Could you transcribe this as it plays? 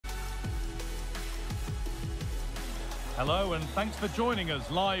Hello and thanks for joining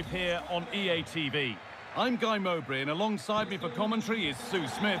us live here on EA TV. I'm Guy Mowbray and alongside me for commentary is Sue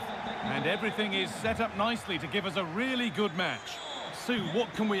Smith. And everything is set up nicely to give us a really good match. Sue,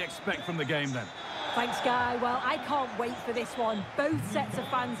 what can we expect from the game then? Thanks, Guy. Well, I can't wait for this one. Both sets of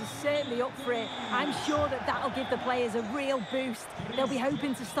fans are certainly up for it. I'm sure that that'll give the players a real boost. They'll be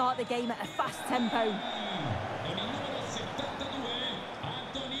hoping to start the game at a fast tempo.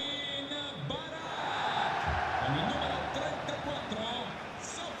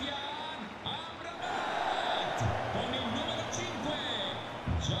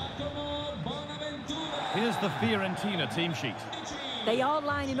 Here's the Fiorentina team sheet. They are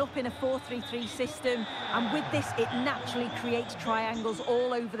lining up in a 4-3-3 system, and with this, it naturally creates triangles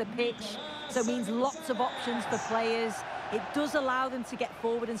all over the pitch, so it means lots of options for players. It does allow them to get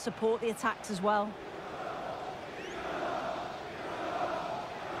forward and support the attacks as well.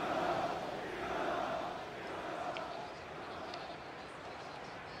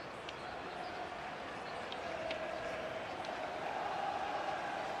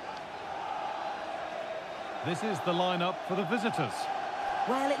 This is the lineup for the visitors.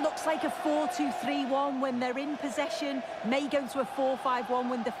 Well, it looks like a 4-2-3-1 when they're in possession, may go to a 4-5-1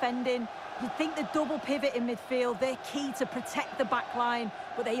 when defending. You'd think the double pivot in midfield, they're key to protect the back line,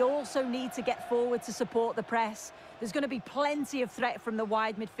 but they also need to get forward to support the press. There's going to be plenty of threat from the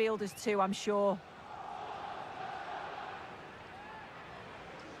wide midfielders too, I'm sure.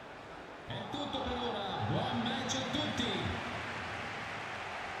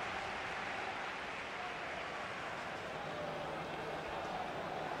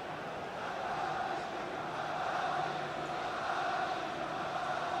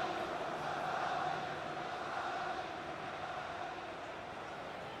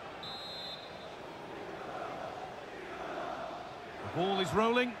 Ball is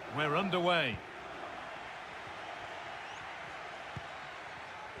rolling, we're underway.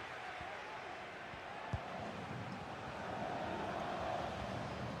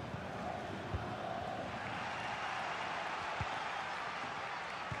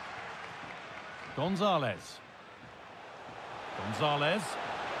 Gonzalez.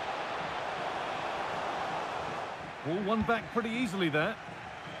 Ball won back pretty easily there.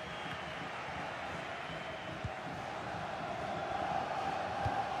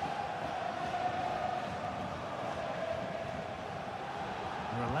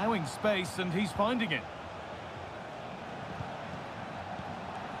 Allowing space and he's finding it.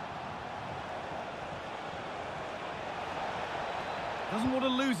 Doesn't want to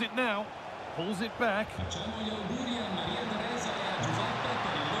lose it now. Pulls it back.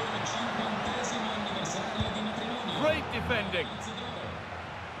 Great defending.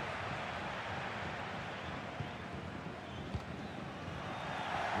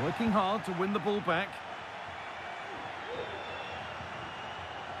 Working hard to win the ball back.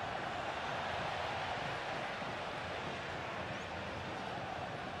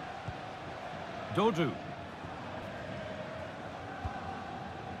 Dodu.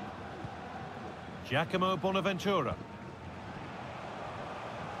 Giacomo Bonaventura.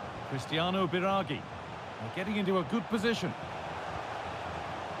 Cristiano Biraghi. They're getting into a good position.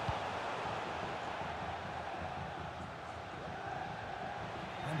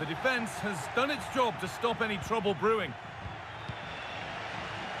 And the defence has done its job to stop any trouble brewing.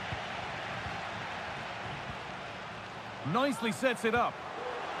 Nicely sets it up.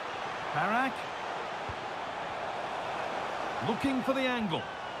 Barak. Looking for the angle.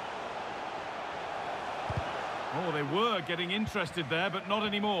 Oh, they were getting interested there, but not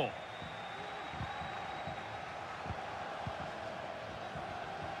anymore.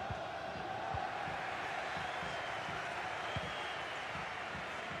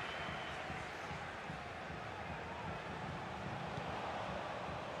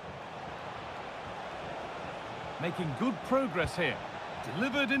 Making good progress here.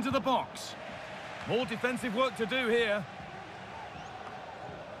 Delivered into the box. More defensive work to do here.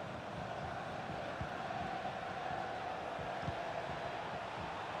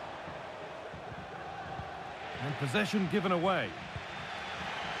 And possession given away.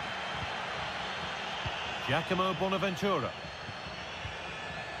 Giacomo Bonaventura.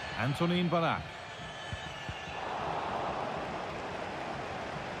 Antonin Barak.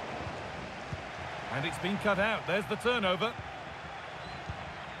 And it's been cut out. There's the turnover.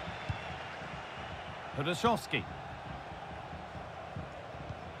 Podashowski.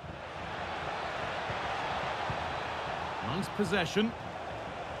 Nice possession.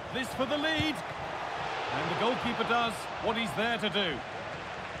 This for the lead. And the goalkeeper does what he's there to do.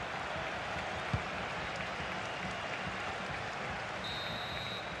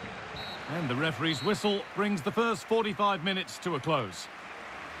 And the referee's whistle brings the first 45 minutes to a close.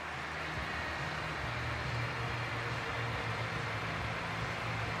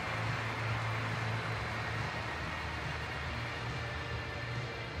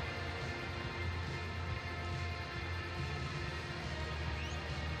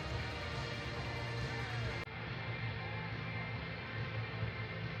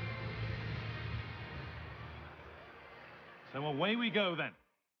 So away we go then.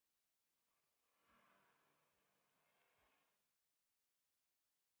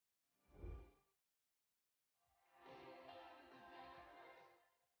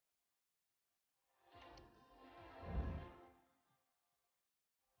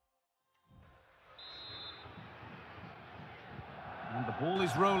 And the ball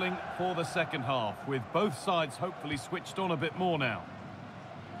is rolling for the second half, with both sides hopefully switched on a bit more now.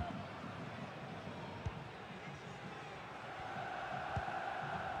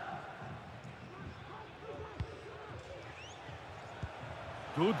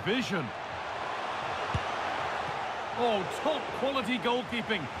 Good vision. Oh, top quality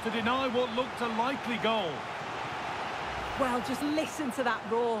goalkeeping to deny what looked a likely goal. Well, just listen to that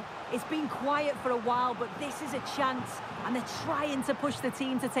roar. It's been quiet for a while, but this is a chance, and they're trying to push the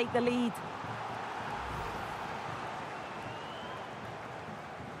team to take the lead.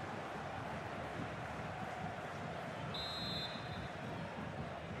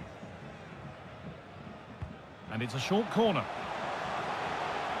 And it's a short corner.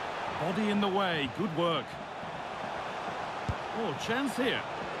 Body in the way, good work. Oh, chance here.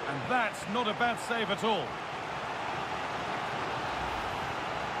 And that's not a bad save at all.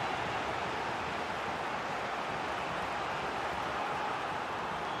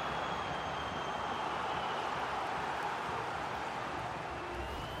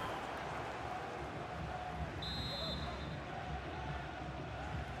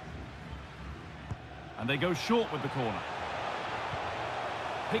 And they go short with the corner.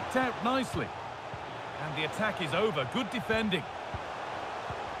 Picked out nicely. And the attack is over. Good defending.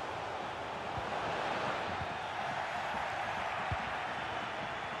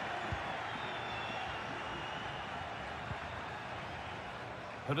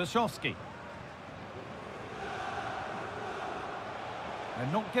 Hodashowski.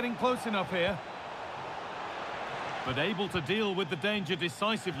 They're not getting close enough here. But able to deal with the danger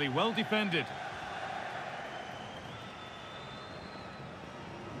decisively. Well defended.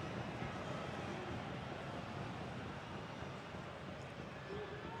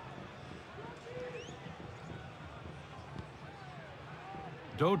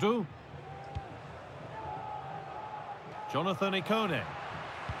 Dodu. Jonathan Ikone.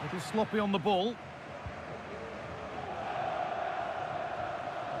 A little sloppy on the ball.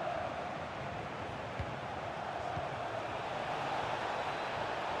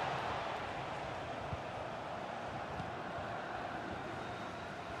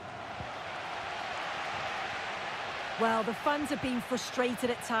 Well, the fans have been frustrated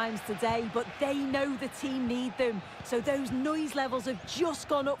at times today, but they know the team need them. So those noise levels have just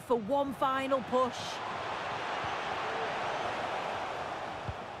gone up for one final push.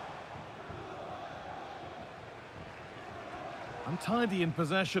 Untidy in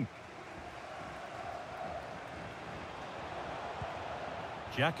possession.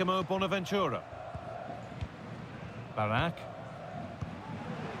 Giacomo Bonaventura. Barak.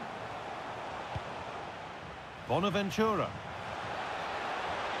 Bonaventura.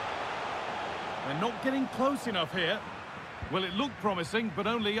 They're not getting close enough here. Well, it looked promising, but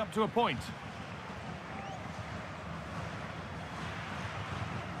only up to a point.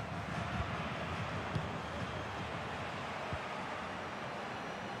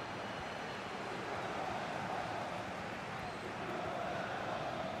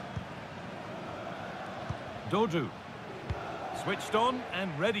 Dodu. Switched on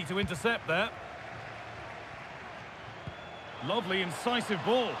and ready to intercept there. Lovely, incisive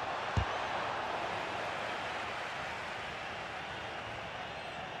ball.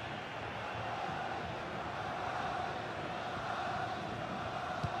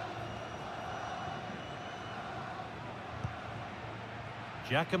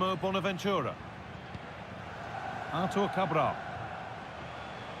 Giacomo Bonaventura. Artur Cabral.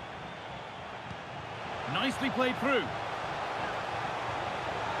 Nicely played through.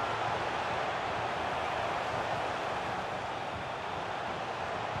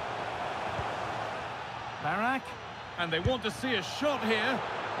 Barak, and they want to see a shot here.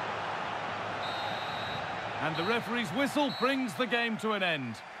 And the referee's whistle brings the game to an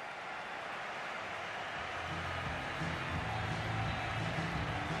end.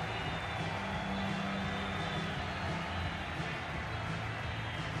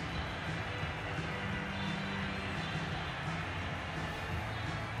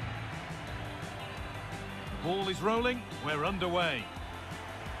 ball is rolling, we're underway.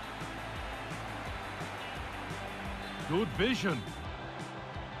 Good vision.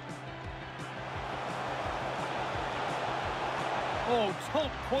 Oh,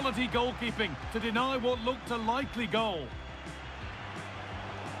 top quality goalkeeping to deny what looked a likely goal.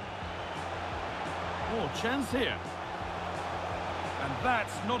 Oh, chance here. And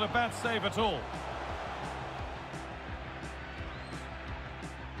that's not a bad save at all.